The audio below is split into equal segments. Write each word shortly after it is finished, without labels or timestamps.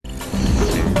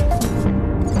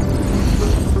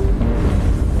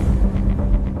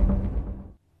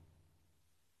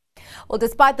Well,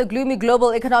 despite the gloomy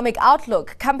global economic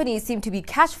outlook, companies seem to be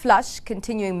cash flush,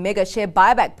 continuing mega share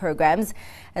buyback programs.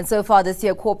 And so far this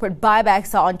year, corporate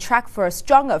buybacks are on track for a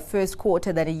stronger first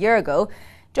quarter than a year ago.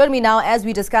 Joining me now as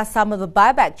we discuss some of the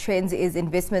buyback trends is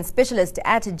investment specialist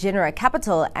at Genera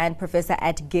Capital and professor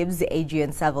at GIBS,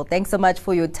 Adrian Saville. Thanks so much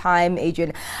for your time,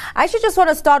 Adrian. I actually just want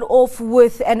to start off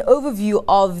with an overview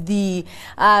of the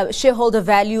shareholder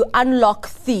value unlock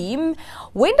theme.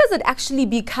 When does it actually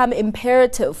become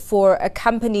imperative for a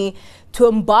company to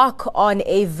embark on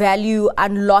a value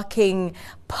unlocking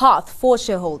path for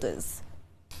shareholders?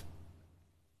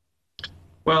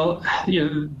 Well,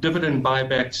 dividend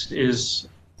buybacks is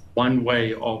one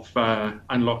way of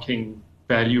unlocking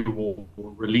value or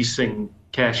releasing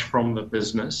cash from the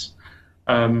business.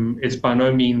 It's by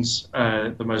no means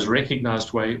the most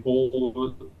recognized way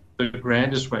or the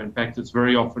grandest way. In fact, it's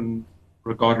very often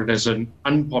regarded as an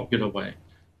unpopular way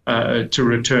to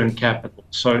return capital.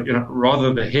 So,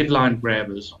 rather the headline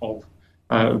grabbers of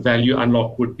value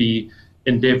unlock would be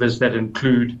endeavors that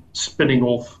include spinning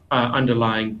off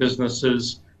underlying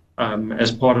businesses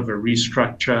as part of a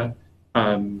restructure.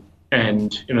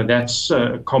 And that's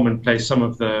commonplace. Some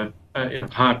of the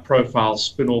high-profile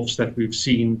spin-offs that we've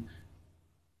seen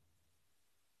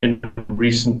in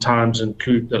recent times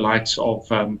include the likes of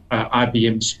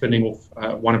IBM spinning off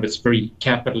one of its very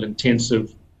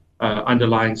capital-intensive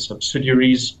underlying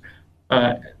subsidiaries.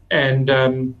 And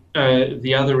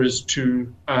the other is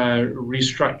to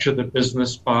restructure the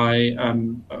business by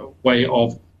way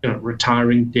of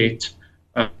retiring debt,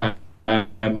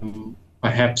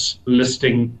 perhaps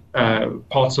listing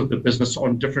parts of the business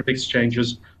on different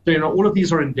exchanges. So, all of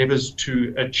these are endeavors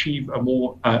to achieve a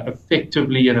more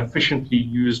effectively and efficiently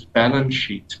used balance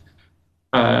sheet.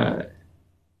 Share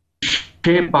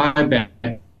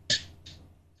buyback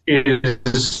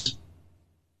is,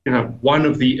 one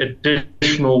of the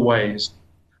additional ways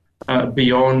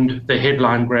beyond the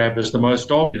headline grabbers, the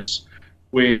most obvious,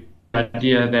 where the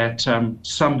idea that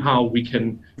somehow we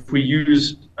can, if we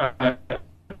use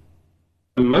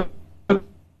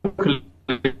local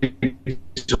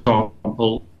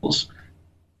examples,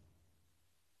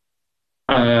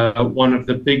 one of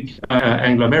the big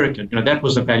Anglo-American, that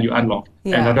was a value unlock.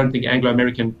 Yeah. And I don't think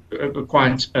Anglo-American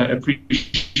quite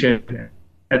appreciated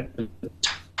at the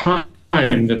time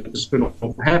that the spin-off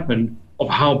happened of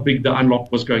how big the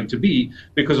unlock was going to be,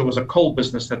 because it was a coal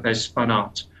business that they spun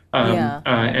out.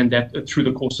 And that through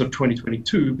the course of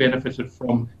 2022 benefited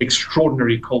from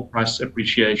extraordinary coal price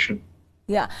appreciation.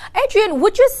 Yeah. Adrian,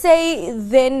 would you say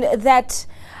then that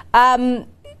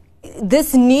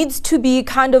this needs to be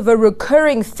kind of a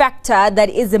recurring factor that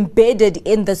is embedded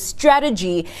in the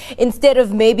strategy, instead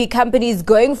of maybe companies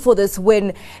going for this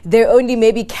when they're only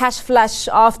maybe cash flush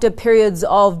after periods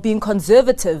of being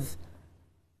conservative?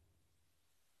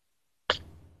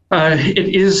 It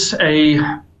is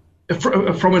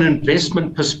from an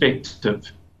investment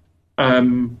perspective,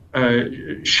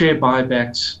 share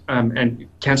buybacks and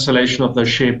cancellation of those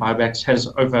share buybacks has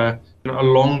over a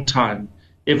long time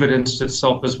evidenced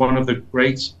itself as one of the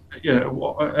great,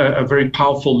 a very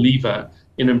powerful lever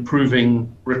in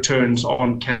improving returns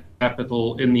on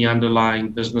capital in the underlying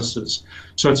businesses.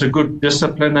 So it's a good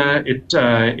discipliner.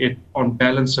 It on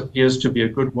balance appears to be a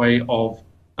good way of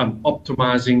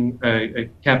optimizing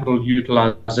capital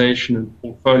utilization and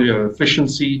portfolio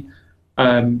efficiency.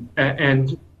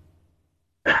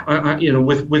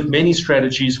 With many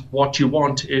strategies, what you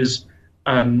want is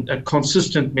a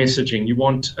consistent messaging. You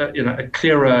want a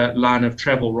clearer line of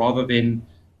travel rather than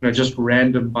just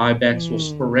random buybacks or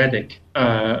sporadic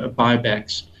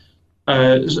buybacks.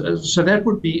 So that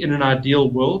would be in an ideal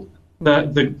world.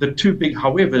 The two big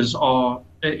howevers are,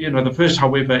 the first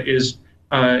however is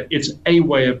it's a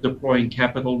way of deploying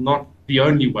capital, not the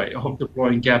only way of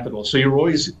deploying capital. So you're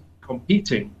always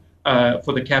competing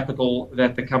for the capital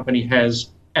that the company has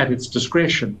at its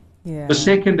discretion. Yeah. The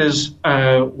second is,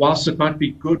 whilst it might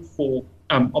be good for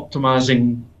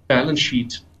optimizing balance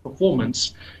sheet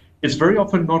performance, it's very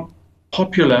often not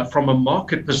popular from a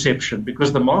market perception,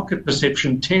 because the market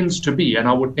perception tends to be, and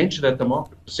I would venture that the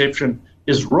market perception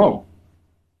is wrong,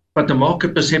 but the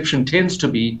market perception tends to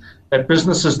be that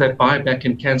businesses that buy back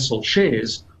and cancel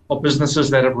shares are businesses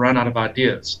that have run out of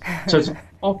ideas. So it's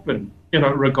often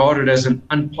regarded as an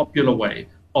unpopular way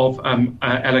of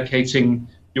allocating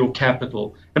your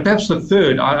capital. And perhaps the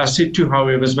third, I said two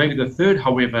howevers, maybe the third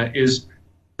however is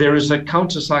there is a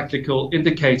counter-cyclical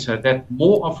indicator that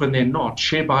more often than not,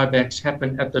 share buybacks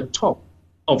happen at the top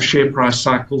of share price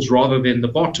cycles rather than the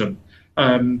bottom,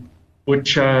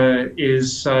 which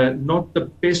is not the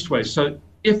best way. So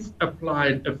if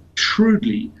applied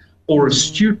shrewdly or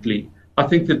astutely, I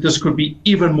think that this could be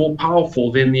even more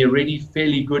powerful than the already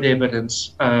fairly good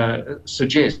evidence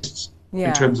suggests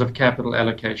in terms of capital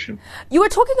allocation. You were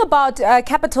talking about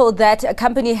capital that a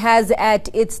company has at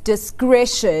its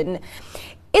discretion.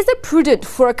 Is it prudent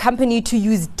for a company to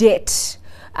use debt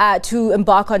to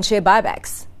embark on share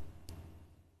buybacks?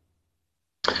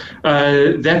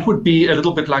 That would be a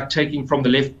little bit like taking from the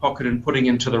left pocket and putting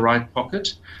into the right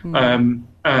pocket.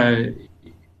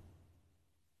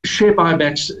 Share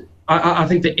buybacks, I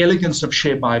think the elegance of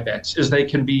share buybacks is they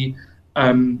can be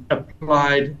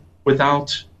applied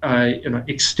without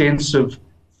extensive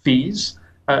fees.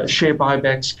 Share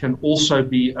buybacks can also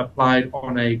be applied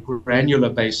on a granular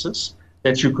basis,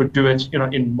 that you could do it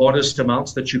in modest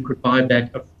amounts, that you could buy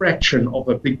back a fraction of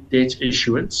a big debt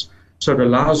issuance. So it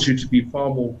allows you to be far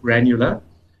more granular.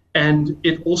 And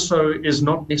it also is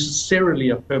not necessarily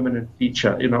a permanent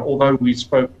feature. Although we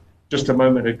spoke just a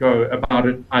moment ago about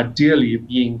it ideally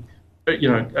being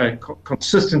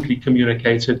consistently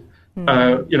communicated,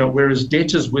 whereas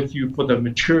debt is with you for the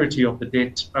maturity of the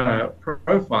debt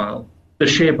profile, the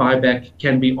share buyback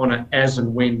can be on an as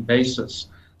and when basis.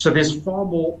 So there's far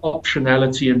more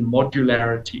optionality and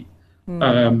modularity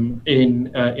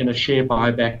in a share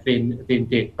buyback than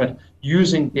debt. But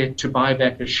using debt to buy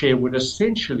back a share would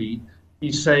essentially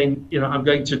be saying, I'm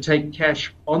going to take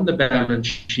cash on the balance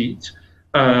sheet.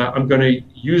 I'm going to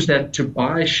use that to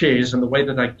buy shares, and the way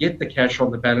that I get the cash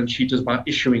on the balance sheet is by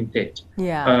issuing debt.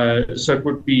 So it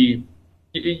would be,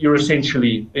 you're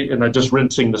essentially just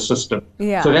rinsing the system.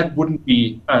 So that wouldn't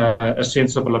be a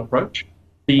sensible approach.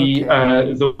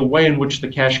 The way in which the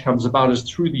cash comes about is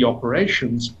through the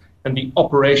operations, and the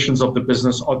operations of the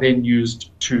business are then used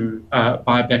to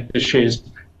buy back the shares,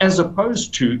 as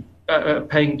opposed to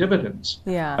paying dividends.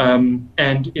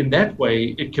 And in that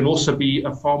way, it can also be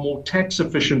a far more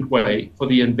tax-efficient way for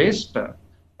the investor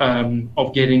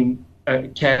of getting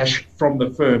cash from the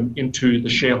firm into the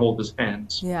shareholders'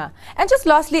 hands. And just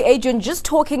lastly, Adrian, just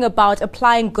talking about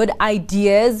applying good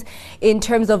ideas in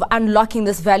terms of unlocking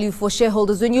this value for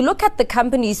shareholders. When you look at the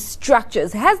company's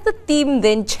structures, has the theme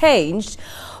then changed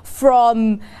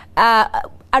from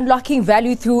unlocking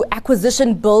value through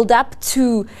acquisition build-up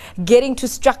to getting to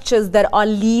structures that are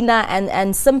leaner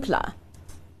and simpler?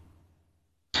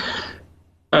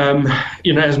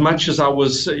 As much as I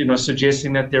was,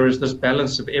 suggesting that there is this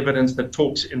balance of evidence that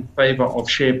talks in favor of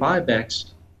share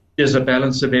buybacks, there's a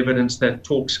balance of evidence that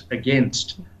talks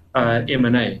against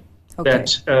M&A.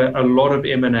 That a lot of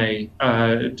M&A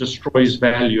destroys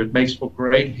value. It makes for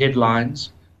great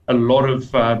headlines, a lot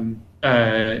of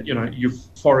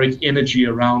euphoric energy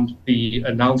around the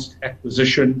announced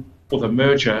acquisition or the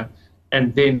merger,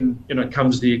 and then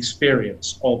comes the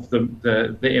experience of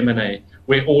the M&A,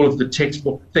 where all of the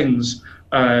textbook things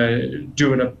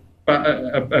do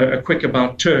a quick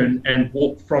about turn and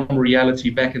walk from reality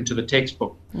back into the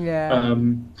textbook.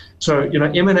 So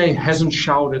M&A hasn't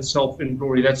showered itself in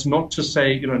glory. That's not to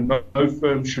say no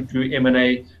firm should do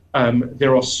M&A.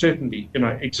 There are certainly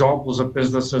examples of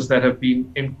businesses that have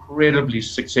been incredibly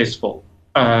successful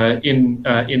in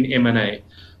M&A.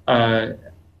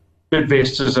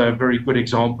 Bidvest is a very good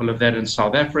example of that in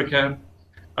South Africa.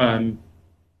 And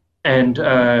in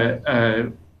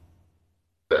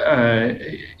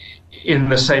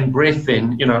the same breath,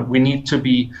 then, we need to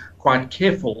be quite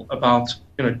careful about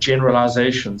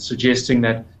generalizations, suggesting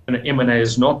that M&A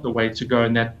is not the way to go,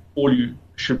 and that all you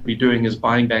should be doing is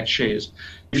buying back shares.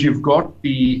 If you've got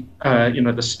the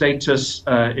the status,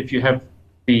 if you have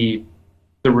the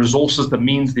resources, the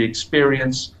means, the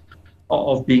experience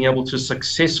of being able to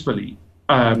successfully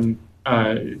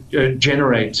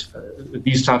generate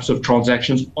these types of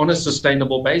transactions on a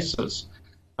sustainable basis,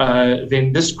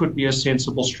 then this could be a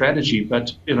sensible strategy.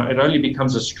 But it only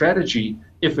becomes a strategy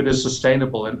if it is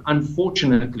sustainable. And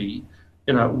unfortunately,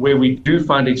 where we do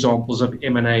find examples of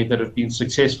M&A that have been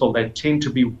successful, they tend to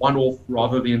be one-off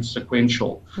rather than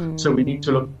sequential. So we need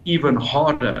to look even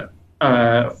harder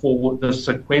for the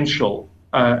sequential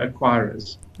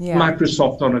acquirers.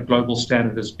 Microsoft on a global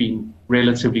standard has been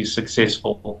relatively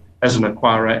successful as an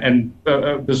acquirer, and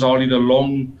bizarrely the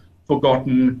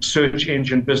long-forgotten search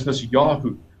engine business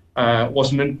Yahoo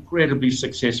was an incredibly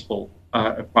successful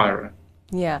acquirer.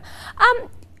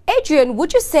 Adrian,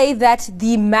 would you say that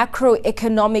the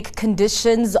macroeconomic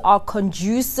conditions are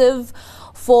conducive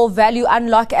for value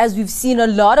unlock, as we've seen a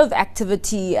lot of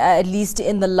activity, at least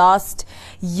in the last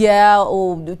year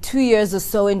or 2 years or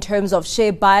so, in terms of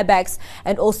share buybacks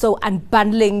and also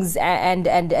unbundlings and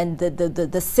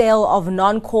the sale of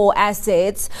non-core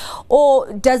assets?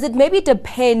 Or does it maybe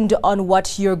depend on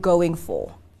what you're going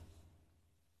for?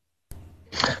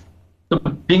 The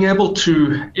being able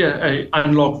to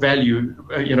unlock value,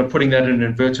 putting that in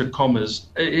inverted commas,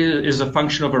 is a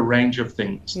function of a range of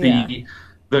things. Yeah.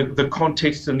 The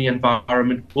context and the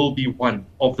environment will be one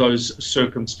of those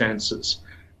circumstances.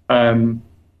 That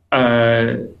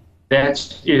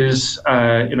is,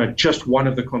 just one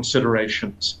of the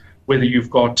considerations. Whether you've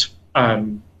got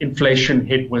inflation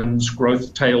headwinds,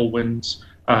 growth tailwinds,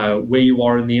 where you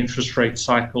are in the interest rate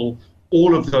cycle,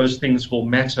 all of those things will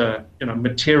matter,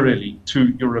 materially to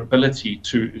your ability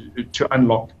to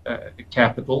unlock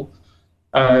capital.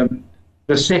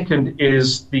 The second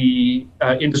is the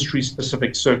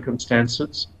industry-specific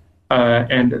circumstances,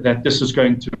 and that this is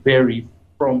going to vary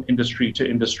from industry to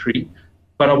industry.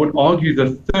 But I would argue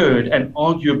the third, and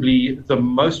arguably the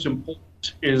most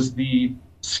important, is the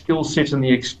skill set and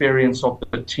the experience of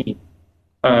the team.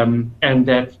 And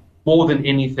that more than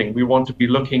anything, we want to be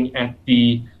looking at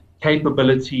the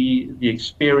capability, the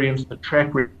experience, the track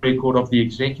record of the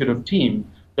executive team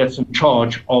that's in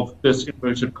charge of this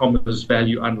inverted commas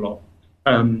value unlock.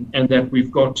 And that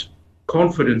we've got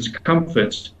confidence,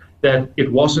 comfort that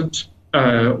it wasn't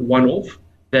one-off,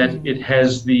 that it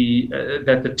has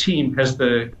that the team has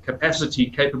the capacity,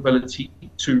 capability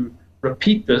to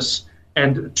repeat this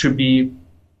and to be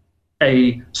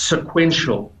a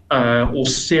sequential or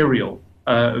serial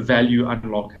value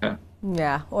unlocker.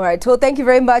 Yeah. All right. Well, thank you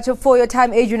very much for your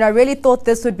time, Adrian. I really thought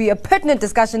this would be a pertinent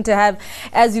discussion to have,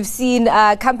 as you've seen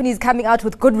companies coming out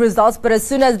with good results. But as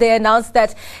soon as they announce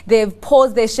that they've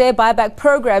paused their share buyback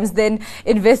programs, then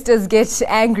investors get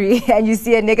angry and you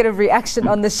see a negative reaction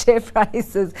on the share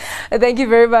prices. Thank you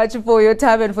very much for your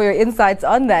time and for your insights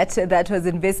on that. That was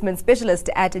investment specialist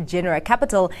at Genera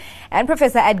Capital and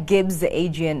professor at GIBS,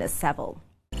 Adrian Saville.